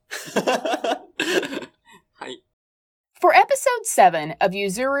はい。For episode 7 of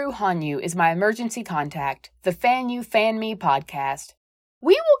Yuzuru Hanyu is My Emergency Contact, the Fan You Fan Me podcast,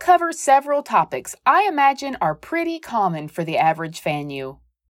 we will cover several topics I imagine are pretty common for the average fan you.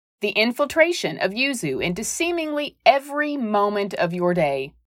 The infiltration of Yuzu into seemingly every moment of your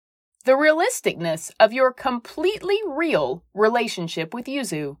day. The realisticness of your completely real relationship with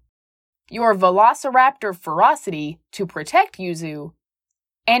Yuzu. Your velociraptor ferocity to protect Yuzu.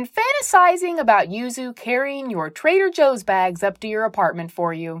 And fantasizing about Yuzu carrying your Trader Joe's bags up to your apartment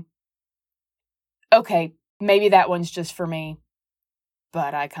for you. Okay, maybe that one's just for me.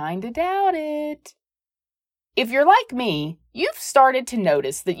 But I kinda doubt it. If you're like me, you've started to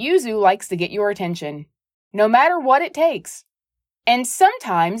notice that Yuzu likes to get your attention, no matter what it takes. And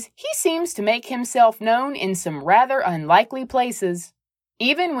sometimes he seems to make himself known in some rather unlikely places,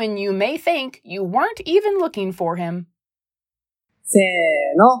 even when you may think you weren't even looking for him. せー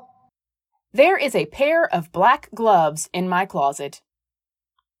の。 There is a pair of black gloves in my closet.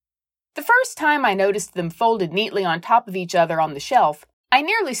 The first time I noticed them folded neatly on top of each other on the shelf, I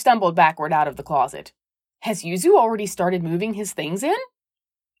nearly stumbled backward out of the closet. Has Yuzu already started moving his things in?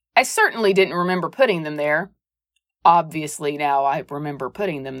 I certainly didn't remember putting them there. Obviously, now I remember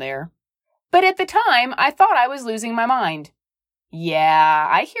putting them there. But at the time, I thought I was losing my mind. Yeah,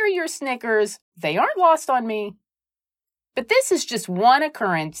 I hear your snickers. They aren't lost on me. But this is just one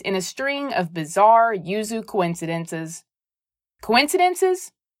occurrence in a string of bizarre Yuzu coincidences.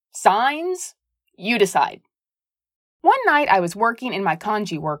 Coincidences? Signs? You decide. One night I was working in my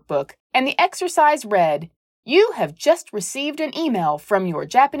kanji workbook, and the exercise read, "You have just received an email from your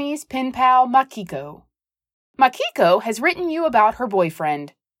Japanese pen pal Makiko. Makiko has written you about her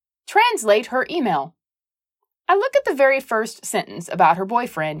boyfriend. Translate her email." I look at the very first sentence about her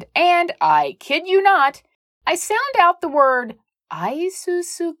boyfriend, and I kid you not, I sound out the word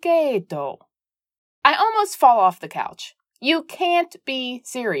aisusuketo. I almost fall off the couch. You can't be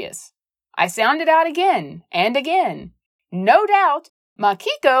serious. I sound it out again and again. No doubt,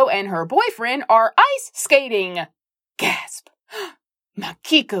 Makiko and her boyfriend are ice skating. Gasp.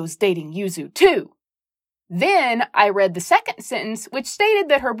 Makiko's dating Yuzu too. Then I read the second sentence, which stated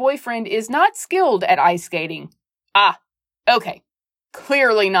that her boyfriend is not skilled at ice skating. Ah, okay.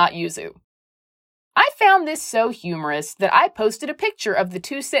 Clearly not Yuzu. I found this so humorous that I posted a picture of the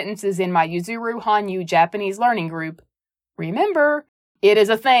two sentences in my Yuzuru Hanyu Japanese learning group. Remember, it is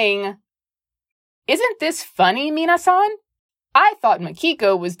a thing. Isn't this funny, Minasan? I thought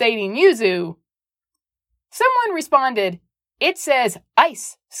Makiko was dating Yuzu. Someone responded, "It says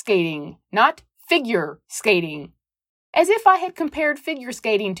ice skating, not figure skating." As if I had compared figure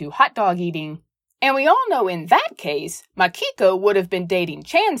skating to hot dog eating. And we all know in that case, Makiko would have been dating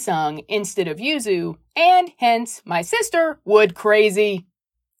Chansung instead of Yuzu, and hence my sister would crazy.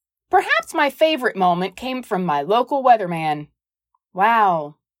 Perhaps my favorite moment came from my local weatherman.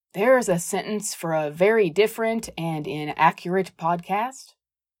 Wow, there's a sentence for a very different and inaccurate podcast.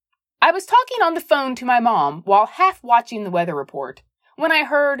 I was talking on the phone to my mom while half watching the weather report when I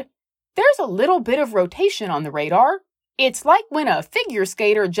heard, "There's a little bit of rotation on the radar. It's like when a figure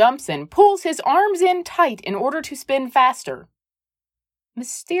skater jumps and pulls his arms in tight in order to spin faster."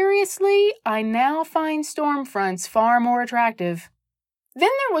 Mysteriously, I now find storm fronts far more attractive. Then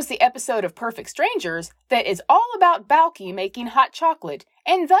there was the episode of Perfect Strangers that is all about Balki making hot chocolate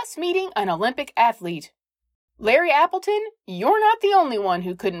and thus meeting an Olympic athlete. Larry Appleton, you're not the only one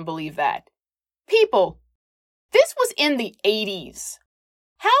who couldn't believe that. People, this was in the 80s.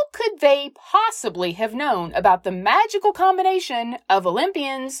 How could they possibly have known about the magical combination of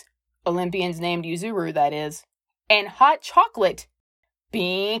Olympians named Yuzuru, that is, and hot chocolate?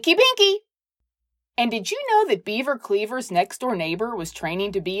 Binky Binky! And did you know that Beaver Cleaver's next-door neighbor was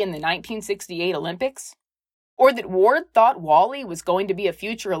training to be in the 1968 Olympics? Or that Ward thought Wally was going to be a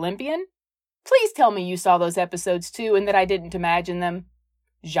future Olympian? Please tell me you saw those episodes too and that I didn't imagine them.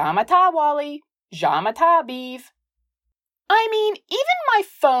 Jamata, Wally. Jamata, Beav. I mean, even my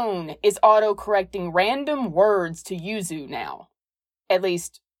phone is auto-correcting random words to Yuzu now. At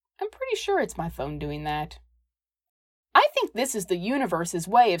least, I'm pretty sure it's my phone doing that. I think this is the universe's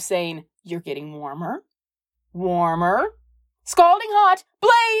way of saying, you're getting warmer. Warmer. Scalding hot.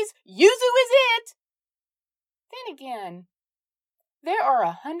 Blaze! Yuzu is it! Then again, there are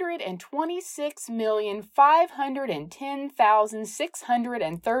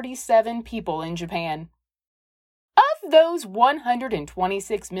 126,510,637 people in Japan. Of those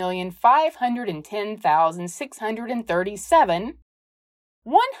 126,510,637,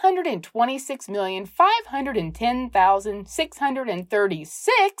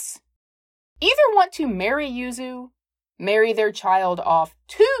 126,510,636 either want to marry Yuzu, marry their child off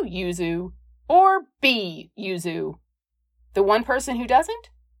to Yuzu or be Yuzu. The one person who doesn't?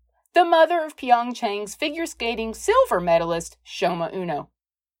 The mother of Pyeongchang's figure skating silver medalist, Shoma Uno.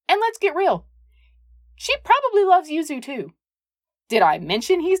 And let's get real. She probably loves Yuzu too. Did I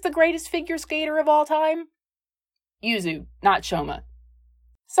mention he's the greatest figure skater of all time? Yuzu, not Shoma.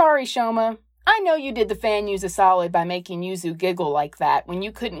 Sorry, Shoma. I know you did the fan Yuzu a solid by making Yuzu giggle like that when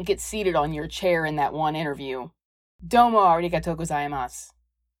you couldn't get seated on your chair in that one interview. Domo arigatou gozaimasu.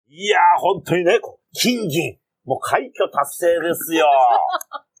 いやー、本当にね、金銀。もう快挙達成ですよ。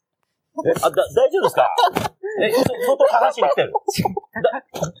大丈夫ですか相当話しに来てる。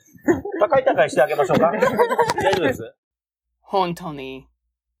高いしてあげましょうか大丈夫です。本当に。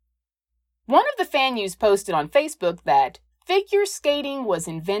One of the fan news posted on Facebook that figure skating was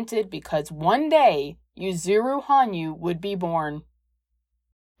invented because one day Yuzuru Hanyu would be born.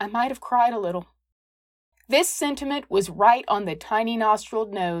 I might have cried a little. This sentiment was right on the tiny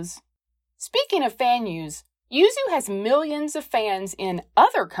nostriled nose. Speaking of fan news, Yuzu has millions of fans in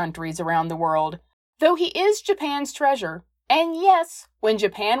other countries around the world, though he is Japan's treasure. And yes, when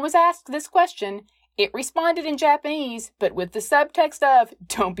Japan was asked this question, it responded in Japanese, but with the subtext of,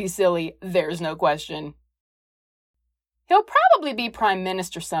 don't be silly, there's no question. He'll probably be prime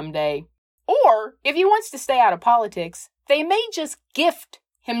minister someday. Or, if he wants to stay out of politics, they may just gift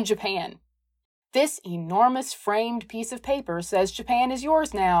him Japan. This enormous framed piece of paper says Japan is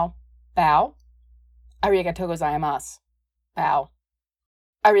yours now. Bow. Arigatou gozaimasu. Bow.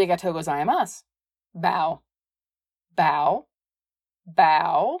 Arigatou gozaimasu. Bow. Bow.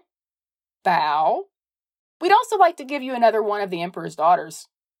 Bow. Bow. We'd also like to give you another one of the Emperor's daughters.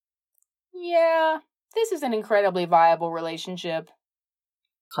 Yeah, this is an incredibly viable relationship.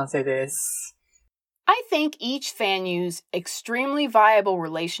 完成です。I think each fan Yu's extremely viable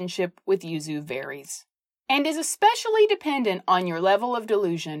relationship with Yuzu varies, and is especially dependent on your level of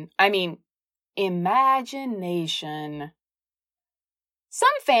delusion. I mean, imagination. Some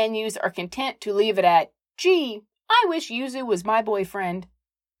fan Yus are content to leave it at, gee, I wish Yuzu was my boyfriend.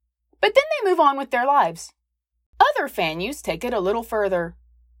 But then they move on with their lives. Other fan Yus take it a little further.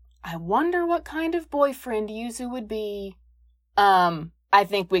 I wonder what kind of boyfriend Yuzu would be. I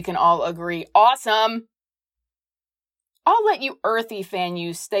think we can all agree, awesome! I'll let you earthy fan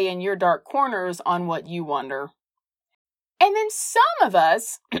Yus stay in your dark corners on what you wonder. And then some of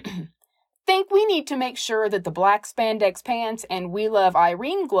us think we need to make sure that the black spandex pants and We Love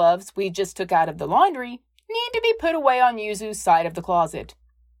Irene gloves we just took out of the laundry need to be put away on Yuzu's side of the closet.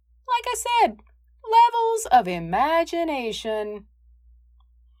 Like I said, levels of imagination.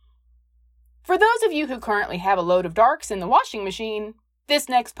 For those of you who currently have a load of darks in the washing machine, this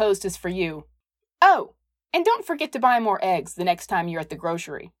next post is for you. Oh, and don't forget to buy more eggs the next time you're at the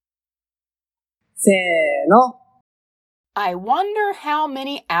grocery. せーの。I wonder how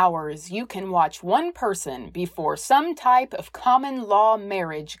many hours you can watch one person before some type of common law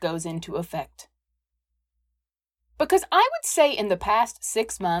marriage goes into effect. Because I would say in the past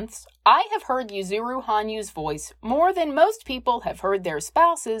 6 months, I have heard Yuzuru Hanyu's voice more than most people have heard their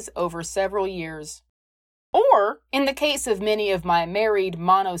spouses over several years. Or, in the case of many of my married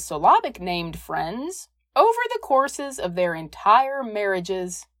monosyllabic named friends, over the courses of their entire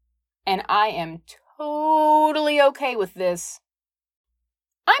marriages. And I am totally okay with this.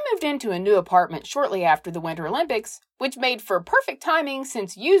 I moved into a new apartment shortly after the Winter Olympics, which made for perfect timing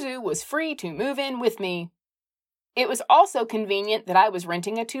since Yuzu was free to move in with me. It was also convenient that I was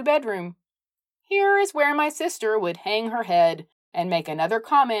renting a 2-bedroom. Here is where my sister would hang her head and make another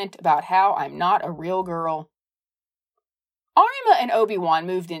comment about how I'm not a real girl. Arima and Obi-Wan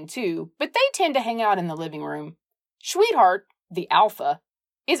moved in too, but they tend to hang out in the living room. Sweetheart, the alpha,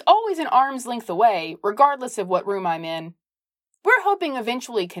 is always an arm's length away, regardless of what room I'm in. We're hoping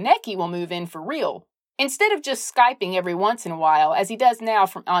eventually Kaneki will move in for real, instead of just Skyping every once in a while as he does now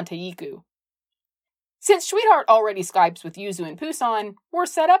from Anteiku. Since Sweetheart already Skypes with Yuzu and Pusan, we're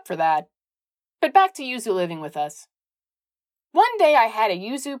set up for that. But back to Yuzu living with us. One day I had a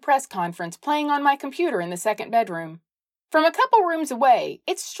Yuzu press conference playing on my computer in the second bedroom. From a couple rooms away,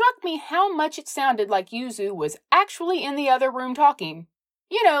 it struck me how much it sounded like Yuzu was actually in the other room talking.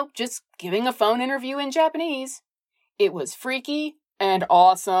 You know, just giving a phone interview in Japanese. It was freaky and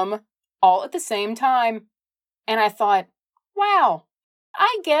awesome, all at the same time. And I thought, wow,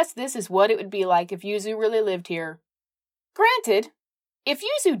 I guess this is what it would be like if Yuzu really lived here. Granted, if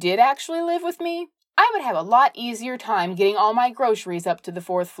Yuzu did actually live with me, I would have a lot easier time getting all my groceries up to the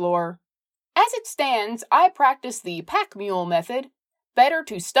 4th floor. As it stands, I practice the pack mule method. Better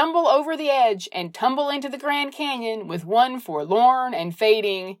to stumble over the edge and tumble into the Grand Canyon with one forlorn and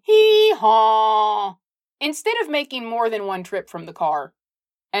fading hee-haw instead of making more than one trip from the car.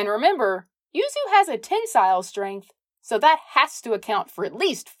 And remember, Yuzu has a tensile strength, so that has to account for at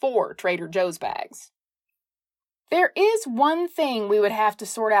least 4 Trader Joe's bags. There is one thing we would have to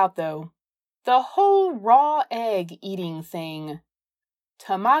sort out, though. The whole raw egg eating thing.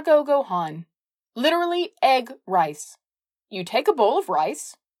 Tamago gohan. Literally egg rice. You take a bowl of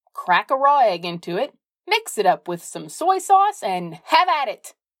rice, crack a raw egg into it, mix it up with some soy sauce, and have at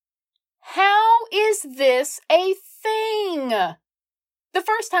it. How is this a thing? The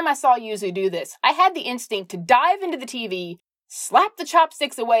first time I saw Yuzu do this, I had the instinct to dive into the TV, slap the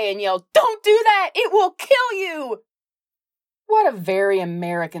chopsticks away, and yell, "Don't do that! It will kill you!" What a very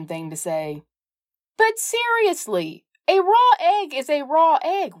American thing to say. But seriously, a raw egg is a raw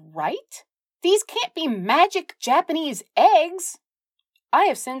egg, right? These can't be magic Japanese eggs. I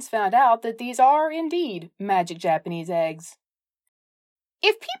have since found out that these are indeed magic Japanese eggs.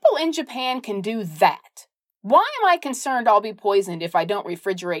 If people in Japan can do that, why am I concerned I'll be poisoned if I don't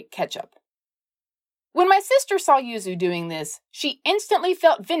refrigerate ketchup? When my sister saw Yuzu doing this, she instantly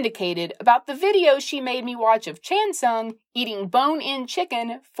felt vindicated about the video she made me watch of Chansung eating bone-in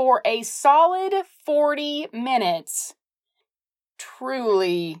chicken for a solid 40 minutes.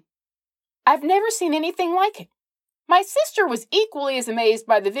 Truly, I've never seen anything like it. My sister was equally as amazed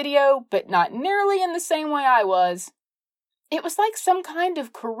by the video, but not nearly in the same way I was. It was like some kind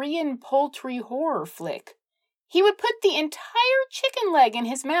of Korean poultry horror flick. He would put the entire chicken leg in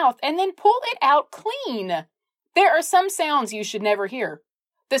his mouth and then pull it out clean. There are some sounds you should never hear.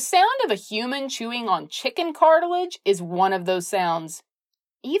 The sound of a human chewing on chicken cartilage is one of those sounds.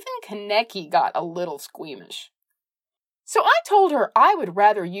 Even Kaneki got a little squeamish. So I told her I would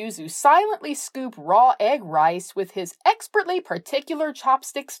rather Yuzu silently scoop raw egg rice with his expertly particular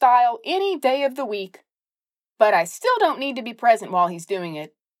chopstick style any day of the week. But I still don't need to be present while he's doing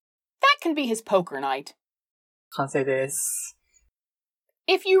it. That can be his poker night. 完成です。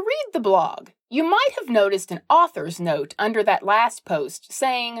 If you read the blog, you might have noticed an author's note under that last post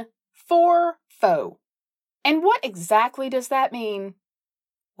saying, "For foe." And what exactly does that mean?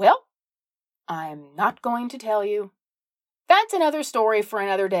 Well, I'm not going to tell you. That's another story for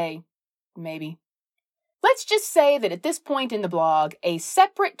another day. Maybe. Let's just say that at this point in the blog, a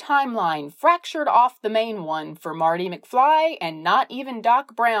separate timeline fractured off the main one for Marty McFly, and not even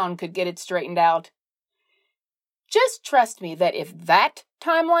Doc Brown could get it straightened out. Just trust me that if that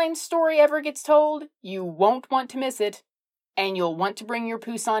timeline story ever gets told, you won't want to miss it, and you'll want to bring your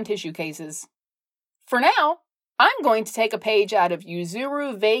Poussin tissue cases. For now, I'm going to take a page out of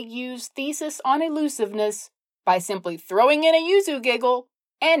Yuzuru Vague's thesis on elusiveness by simply throwing in a Yuzu giggle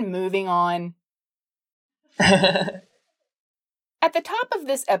and moving on. At the top of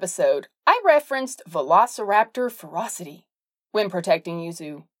this episode, I referenced Velociraptor ferocity when protecting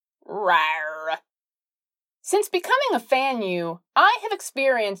Yuzu. Rawr. Since becoming a fan-yu, I have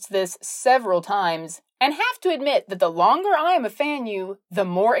experienced this several times, and have to admit that the longer I am a fan-yu, the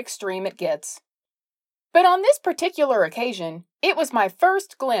more extreme it gets. But on this particular occasion, it was my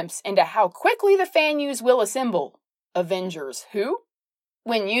first glimpse into how quickly the fan-yus will assemble. Avengers who?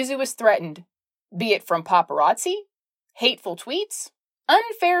 When Yuzu is threatened, be it from paparazzi, hateful tweets,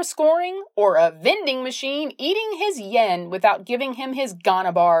 unfair scoring, or a vending machine eating his yen without giving him his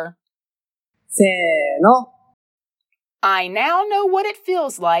Ghana bar. せーの。 I now know what it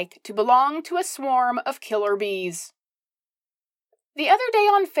feels like to belong to a swarm of killer bees. The other day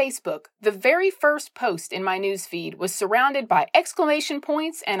on Facebook, the very first post in my newsfeed was surrounded by exclamation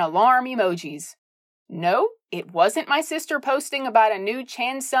points and alarm emojis. No, it wasn't my sister posting about a new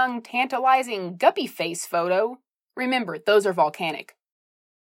Chansung tantalizing guppy face photo. Remember, those are volcanic.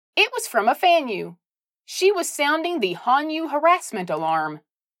 It was from a fan-yu. She was sounding the Hanyu harassment alarm.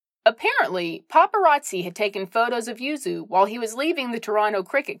 Apparently, paparazzi had taken photos of Yuzu while he was leaving the Toronto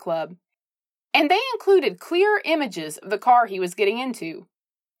Cricket Club, and they included clear images of the car he was getting into.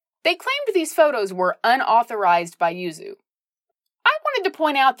 They claimed these photos were unauthorized by Yuzu. I wanted to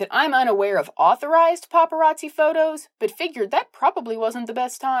point out that I'm unaware of authorized paparazzi photos, but figured that probably wasn't the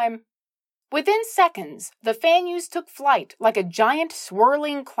best time. Within seconds, the fan-yus took flight like a giant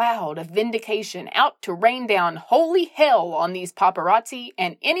swirling cloud of vindication out to rain down holy hell on these paparazzi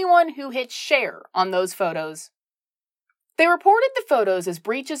and anyone who hit share on those photos. They reported the photos as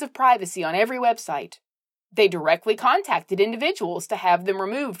breaches of privacy on every website. They directly contacted individuals to have them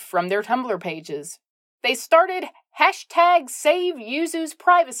removed from their Tumblr pages. They started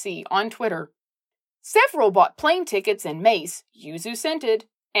 #SaveYuzu'sPrivacy on Twitter. Several bought plane tickets and mace, Yuzu scented,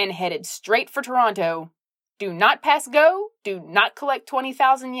 and headed straight for Toronto. Do not pass go, do not collect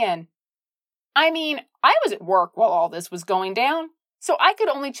 20,000 yen. I mean, I was at work while all this was going down, so I could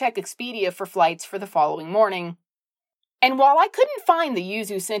only check Expedia for flights for the following morning. And while I couldn't find the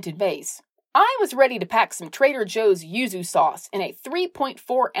yuzu scented base, I was ready to pack some Trader Joe's yuzu sauce in a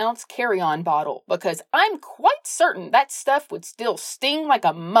 3.4-ounce carry-on bottle because I'm quite certain that stuff would still sting like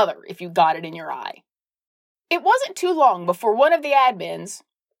a mother if you got it in your eye. It wasn't too long before one of the admins,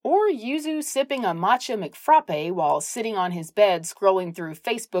 or yuzu sipping a matcha McFrappe while sitting on his bed scrolling through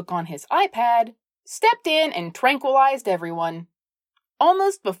Facebook on his iPad, stepped in and tranquilized everyone.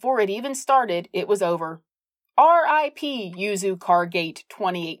 Almost before it even started, it was over. R.I.P. Yuzu Cargate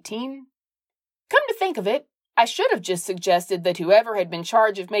 2018. Come to think of it, I should have just suggested that whoever had been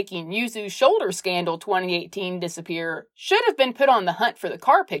charged of making Yuzu Shoulder Scandal 2018 disappear should have been put on the hunt for the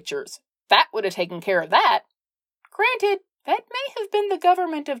car pictures. That would have taken care of that. Granted, that may have been the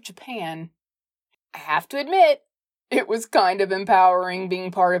government of Japan. I have to admit, it was kind of empowering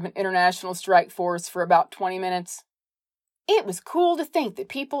being part of an international strike force for about 20 minutes. It was cool to think that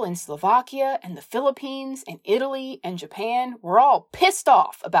people in Slovakia and the Philippines and Italy and Japan were all pissed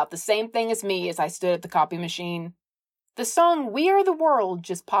off about the same thing as me as I stood at the copy machine. The song We Are the World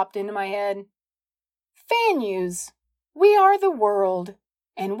just popped into my head. Fan news. We are the world,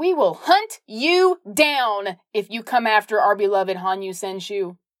 and we will hunt you down if you come after our beloved Hanyu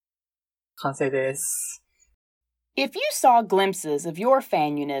Senshu. 完成です。If you saw glimpses of your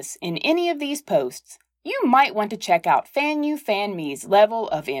fanness in any of these posts, you might want to check out Fanyu Fan Me's level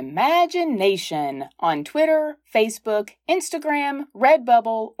of imagination on Twitter, Facebook, Instagram,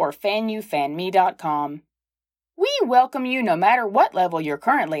 Redbubble, or FanyuFanMe.com. We welcome you no matter what level you're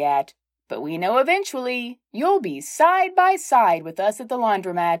currently at, but we know eventually you'll be side by side with us at the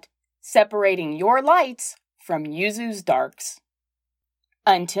laundromat, separating your lights from Yuzu's darks.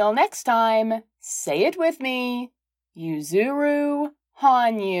 Until next time, say it with me, Yuzuru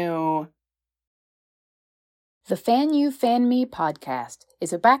Hanyu. The Fanyu Fan Me podcast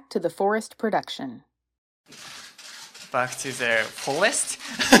is a Back to the Forest production. Back to the forest?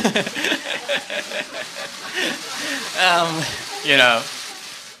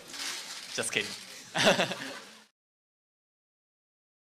 Just kidding.